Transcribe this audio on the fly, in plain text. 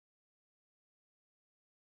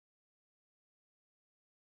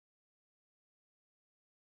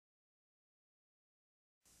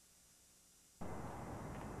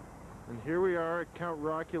Here we are at Count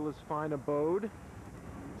Rockula's fine abode.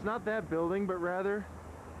 It's not that building, but rather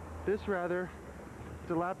this rather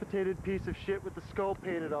dilapidated piece of shit with the skull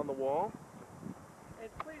painted on the wall. And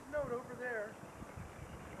please note over there,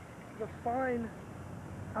 the fine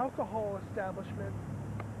alcohol establishment.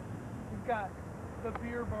 We've got the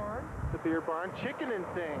beer barn. The beer barn, chicken and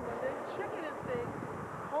things. And then chicken and things,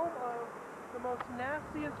 home of the most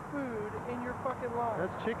nastiest food in your fucking life.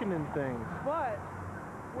 That's chicken and things. But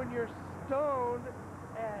when you're stoned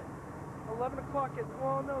at 11 o'clock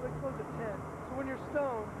well no, they close at 10. So when you're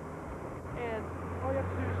stoned, and all you have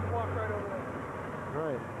to do is just walk right over there.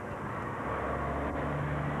 Right.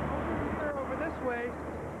 Over this way,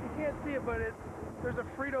 you can't see it, but there's a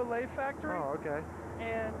Frito-Lay factory. Oh, okay.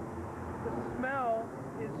 And the smell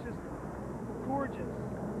is just gorgeous.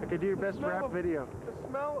 Okay, do your best rap video. The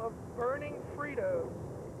smell of burning Fritos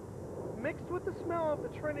mixed with the smell of the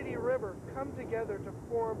Trinity River come together to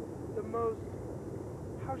form the most,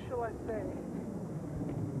 how shall I say?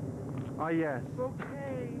 Ah, yes.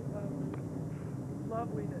 Bouquet of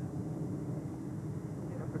loveliness.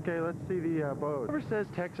 Yeah. Okay, let's see the abode. Whoever says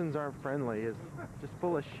Texans aren't friendly is just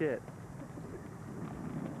full of shit.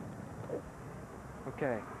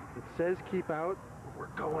 Okay, it says keep out. We're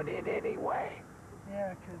going in anyway.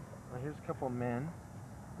 Yeah, because... Well, here's a couple men,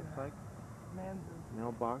 looks like. Man's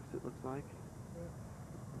Mailbox, it looks like. Yeah.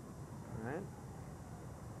 Alright.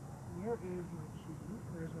 Here is my key.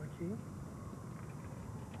 There's my key.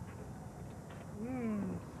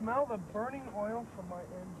 Smell the burning oil from my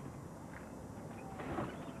engine.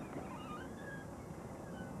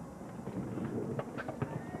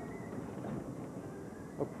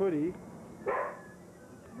 A putty.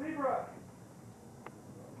 Libra!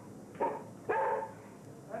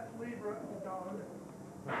 That's Libra, the dog.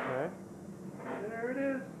 Okay. And there it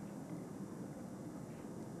is.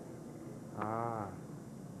 Ah.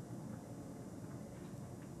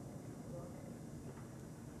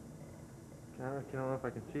 I don't know if I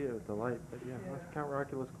can see it with the light, but yeah, let's Count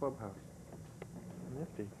Rockula's clubhouse.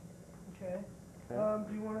 Nifty. Okay. Okay.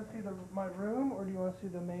 Do you want to see my room, or do you want to see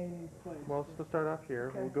the main place? Well, let's start off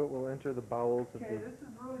here. Okay. We'll enter the bowels of Okay, the... this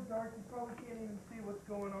is really dark. You probably can't even see what's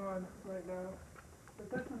going on right now. But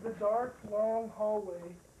this is the dark, long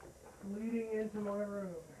hallway leading into my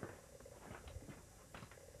room.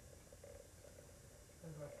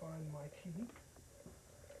 As I find my key.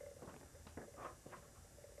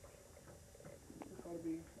 This ought to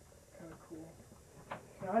be kind of cool.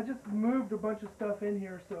 Now, I just moved a bunch of stuff in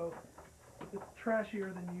here, so it's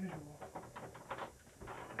trashier than usual.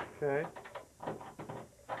 Okay.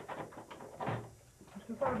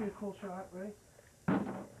 This ought to be a cool shot, right?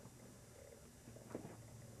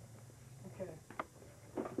 Okay.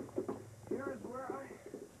 Here is where I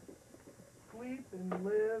sleep and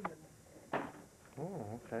live and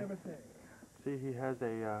Oh, okay. everything. See, he has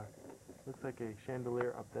a, looks like a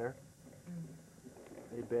chandelier up there.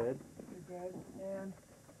 A bed. A bed. And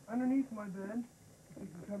underneath my bed, if you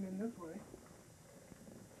can come in this way,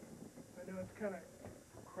 I know it's kind of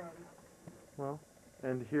crowded. Well,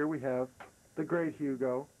 and here we have the great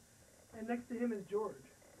Hugo. And next to him is George.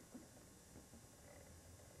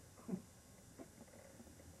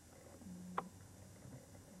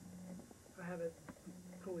 I haven't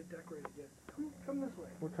fully decorated yet. Come this way.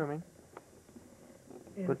 We're coming.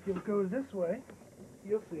 And if you'll go this way,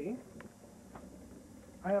 you'll see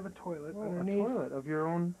I have a toilet underneath. A toilet of your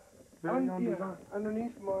own, very own design.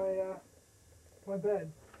 Underneath my my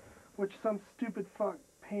bed, which some stupid fuck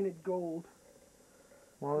painted gold.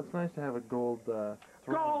 Well, it's nice to have a gold Gold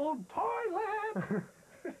toilet!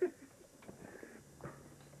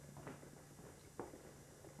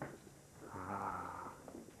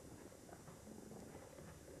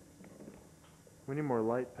 We need more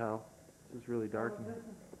light, pal. This is really dark. This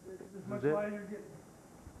is much lighter.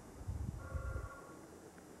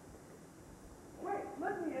 Wait,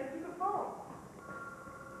 let me answer the phone.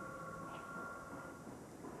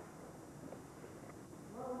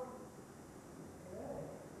 Hello?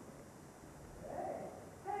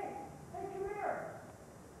 Hey, come here.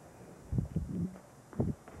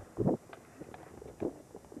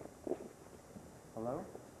 Hello?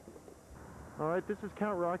 Alright, this is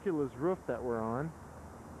Count Rockula's roof that we're on,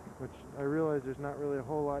 which I realize there's not really a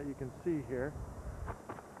whole lot you can see here.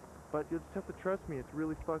 But you'll just have to trust me, it's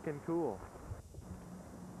really fucking cool.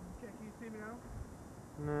 Okay, can you see me now?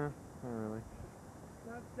 Nah, not really.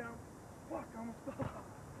 That's down. Fuck, I almost fell.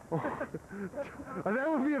 That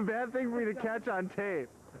would be a bad thing for me to catch on tape.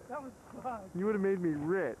 That was fun. You would have made me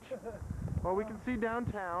rich. Well, we can see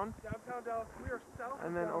downtown. Downtown Dallas. We are south of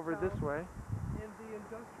And then over this way. in the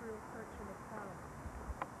industrial section of town.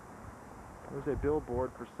 There's a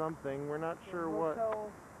billboard for something. We're not sure what.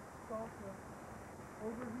 Hotel Salsa.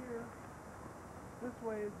 Over here, this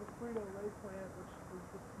way is the Frito-Lay plant, which is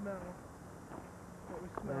the smell. What we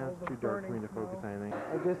smell, Yeah, the it's too dark for me to burning focus on smell. anything.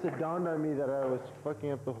 I guess it dawned on me that I was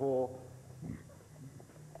fucking up the whole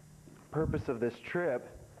purpose of this trip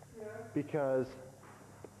because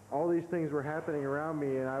all these things were happening around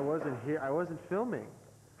me and I wasn't here. I wasn't filming.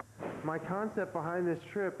 My concept behind this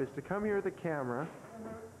trip is to come here with a camera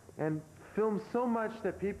and film so much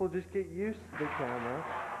that people just get used to the camera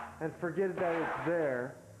and forget that it's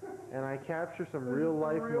there, and I capture some real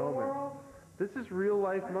life moments. World? This is real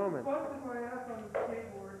life moments. I busted my ass on the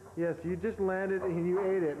skateboard. Yes, you just landed and you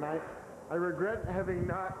ate it, and I regret having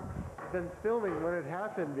not been filming when it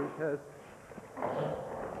happened because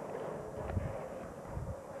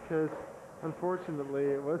unfortunately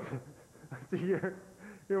it was. So you're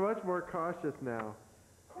much more cautious now.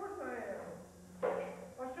 Of course I am.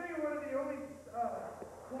 I'll show you one of the only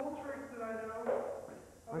cool tricks that I know.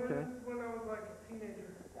 Okay. This is when I was like a teenager.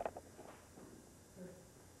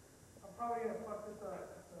 I'm probably gonna fuck this up.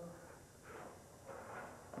 So.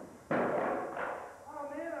 Oh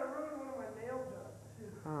man, I ruined one of my nail jobs too.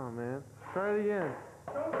 Oh man, try it again.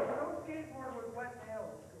 Don't skateboard with wet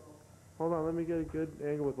nails, girl. Hold on, let me get a good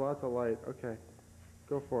angle with lots of light. Okay,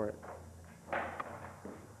 go for it.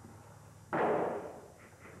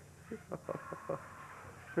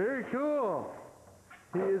 Very cool.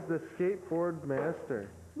 He is the skateboard master.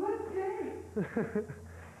 Let's skate.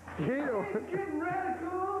 Skate or It's getting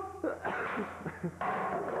radical.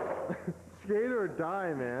 skate or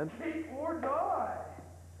die, man. Skate or die.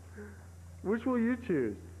 Which will you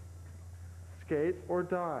choose? Skate or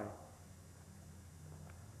die?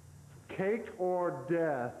 Cake or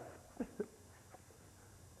death?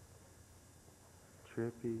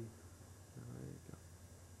 Trippy. There you go.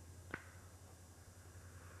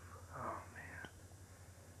 Oh man.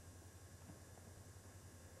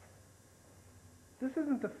 This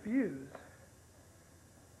isn't the fuse.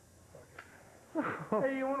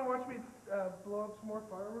 Hey, you want to watch me blow up some more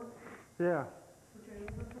fireworks? Yeah. Okay.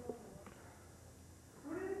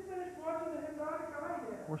 We didn't finish watching the Hypnotic Eye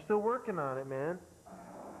yet. We're still working on it, man.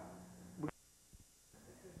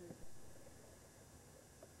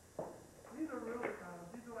 These are really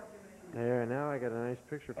these are like images. There, now I got a nice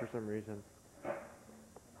picture for some reason. Did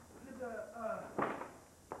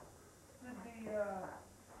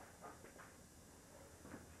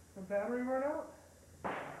the battery run out?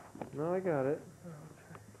 No, I got it. Oh,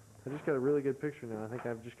 okay. I just got a really good picture now. I think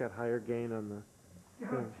I've just got higher gain on the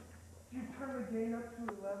thing. Did you turn the gain up to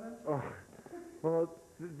 11? Oh, well,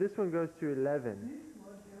 this one goes to 11. This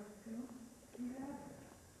one goes to 11.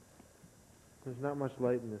 There's not much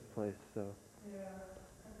light in this place, so. Yeah.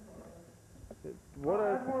 What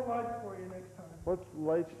I'll add more lights for you next time. what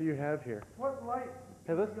lights do you have here? What light?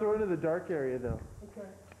 Hey, let's throw it into the dark area, though. Okay.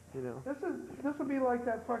 You know. This will be like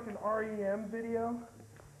that fucking REM video,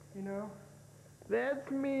 you know?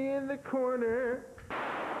 That's me in the corner.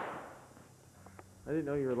 I didn't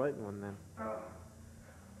know you were lighting one then. I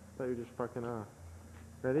thought you were just fucking off.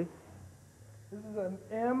 Ready? This is an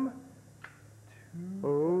M2000.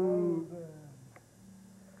 Oh.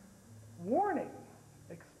 Warning,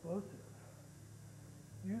 explosive.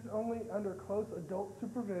 Use only under close adult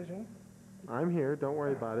supervision. I'm here. Don't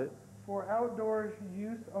worry about it. For outdoor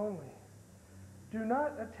use only. Do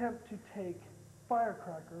not attempt to take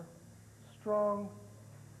firecracker, string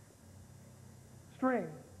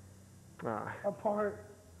Ah. apart,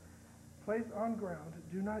 place on ground.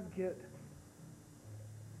 Do not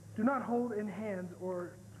hold in hands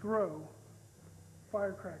or throw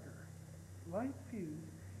firecracker. Light fuse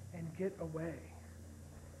and get away.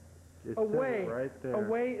 It Away. says it right there.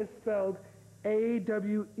 Away is spelled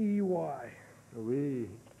A-W-E-Y. Away.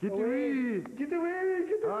 Get Away. away. Get away.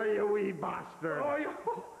 Get away. Oh, you wee bastard. Oh, you.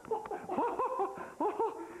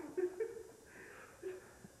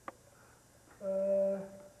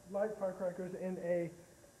 Light firecrackers in a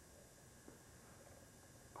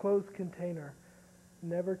closed container.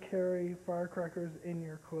 Never carry firecrackers in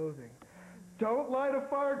your clothing. Don't light a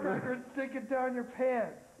firecracker and stick it down your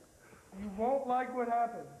pants. You won't like what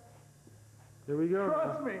happens. Here we go.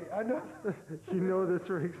 Trust me, I know. You know this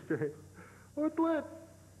from experience. Oh, it's lit.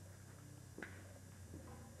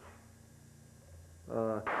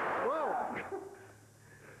 Whoa!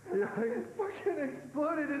 Yeah, It fucking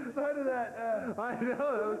exploded inside of that. I know,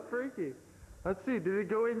 that was freaky. Let's see, did it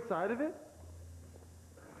go inside of it?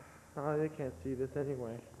 Oh, they can't see this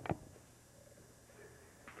anyway.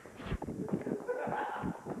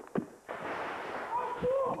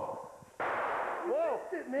 Whoa!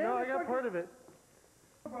 It, man. No, I It's got fucking part of it.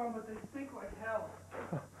 bomb, but they stink like hell.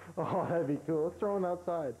 Oh, that'd be cool. Let's throw one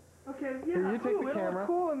outside. Okay, yeah, Here, you take the it'll camera. look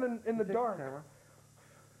cool in the You take dark. The camera.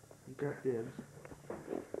 You got dibs.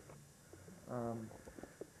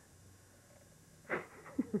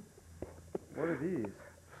 What are these?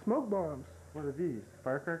 Smoke bombs. What are these?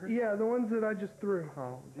 Firecrackers? Yeah, the ones that I just threw.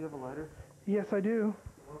 Oh, do you have a lighter? Yes, I do.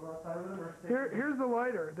 What about outside with them or Here's the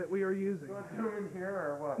lighter that we are using. You want to do them in here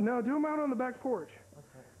or what? No, do them out on the back porch.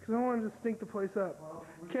 Okay. Because I don't want to stink the place up. Well,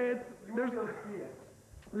 Okay,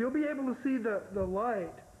 you'll be able to see the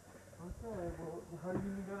light. Okay, well, how do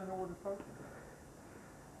you gonna know where to focus?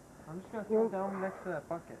 I'm just gonna throw it down next to that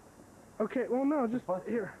bucket. Okay, well no, just bucket.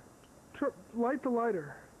 here. Light the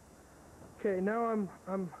lighter. Okay, now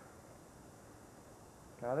I'm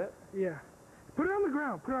Got it? yeah. Put it on the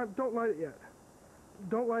ground. Don't light it yet.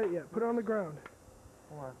 Don't light it yet. Put it on the ground.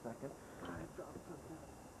 Hold on a second.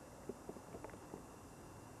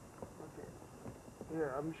 Okay.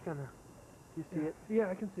 Here, I'm just gonna. Do you see it? Yeah,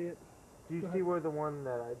 I can see it. Do you see where the one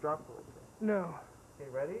that I dropped was? No. Okay,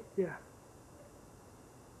 ready? Yeah.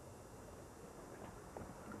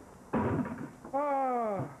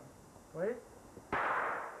 Oh. Wait.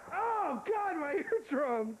 Oh God, my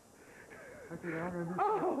eardrums. Okay, now I'm gonna do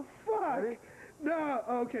Oh fuck. Ready? No.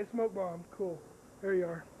 Okay, smoke bomb. Cool. There you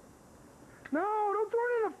are. No, don't throw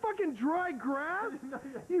it in the fucking dry grass.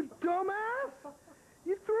 You dumbass.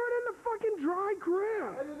 You threw it in the fucking dry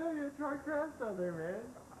grass. I didn't know you had dry grass down there, man.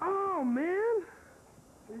 Oh man.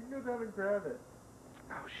 You can go down and grab it.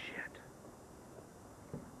 Oh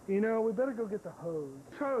shit. You know, we better go get the hose.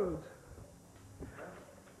 Hose.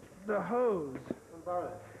 The hose. What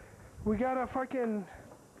about it? We gotta fucking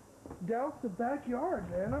douse the backyard,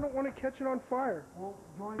 man. I don't want to catch it on fire. Well, do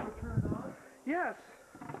you want to go turn it on? Yes.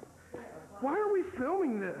 Why are we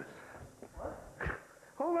filming this? What?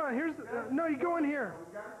 Hold on, here's the, no, you go in here.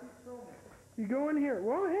 We gotta keep filming. You go in here.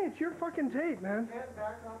 Well, hey, it's your fucking tape, man. Can't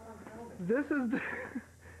back off on filming. This is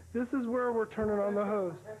this is where we're turning on the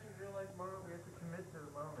hose. Catch a real life moment, we have to commit to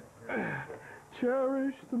the moment. Here.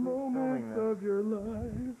 Cherish the moments this? of your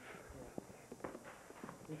life.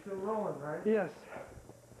 You're still rolling, right? Yes.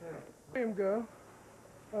 Okay. Let him go.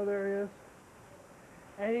 Oh, there he is.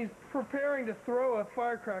 And he's preparing to throw a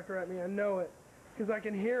firecracker at me. I know it, because I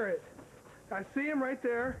can hear it. I see him right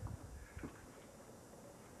there.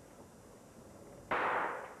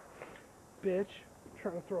 Bitch.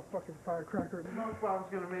 Trying to throw a fucking firecracker at me. Smoke bomb's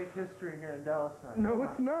gonna make history here in Dallas now. No,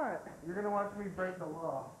 it's not. You're gonna watch me break the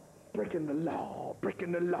law. Breaking the law.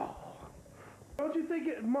 Breaking the law. Don't you think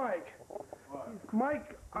it, Mike? What?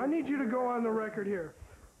 Mike, I need you to go on the record here.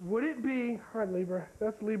 Would it be, hi Libra,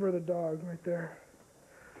 that's Libra the dog right there.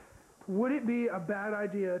 Would it be a bad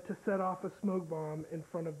idea to set off a smoke bomb in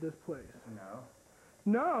front of this place? No.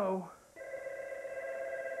 No?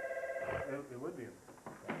 It would be a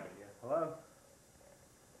bad idea. Hello?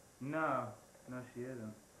 No. No, she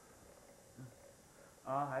isn't.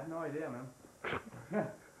 I have no idea, man.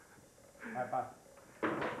 Alright, bye.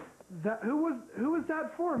 Who was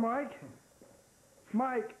that for, Mike?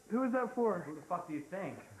 Mike, who was that for? Who the fuck do you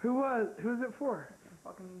think? Who's it for?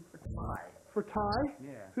 Fucking for Ty. For Ty?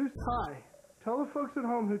 Yeah. Who's Ty? Tell the folks at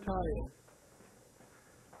home who Ty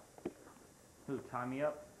is. Who, tie me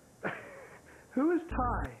up? Who is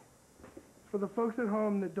Ty? For the folks at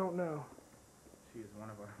home that don't know. She is one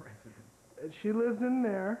of our residents. And she lives in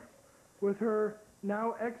there with her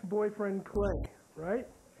now ex-boyfriend Clay, right?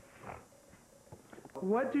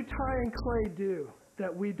 What do Ty and Clay do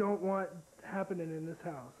that we don't want happening in this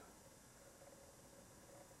house?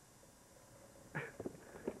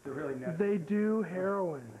 They're really nuts. They do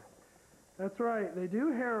heroin. That's right, they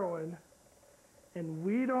do heroin, and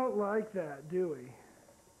we don't like that, do we?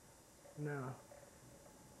 No.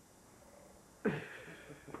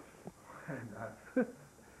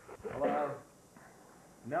 Hello?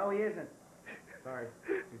 No, he isn't. Sorry,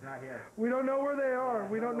 he's not here. We don't know where they are.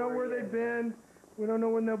 We don't know where they've been. We don't know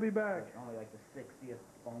when they'll be back. It's only like the 60th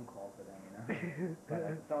phone call for them, you know? But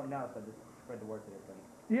I don't know, so just spread the word to everybody.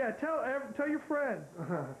 Yeah, tell your friends.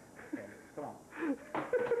 Okay, come on.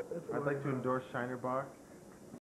 I'd like to endorse Shiner Box.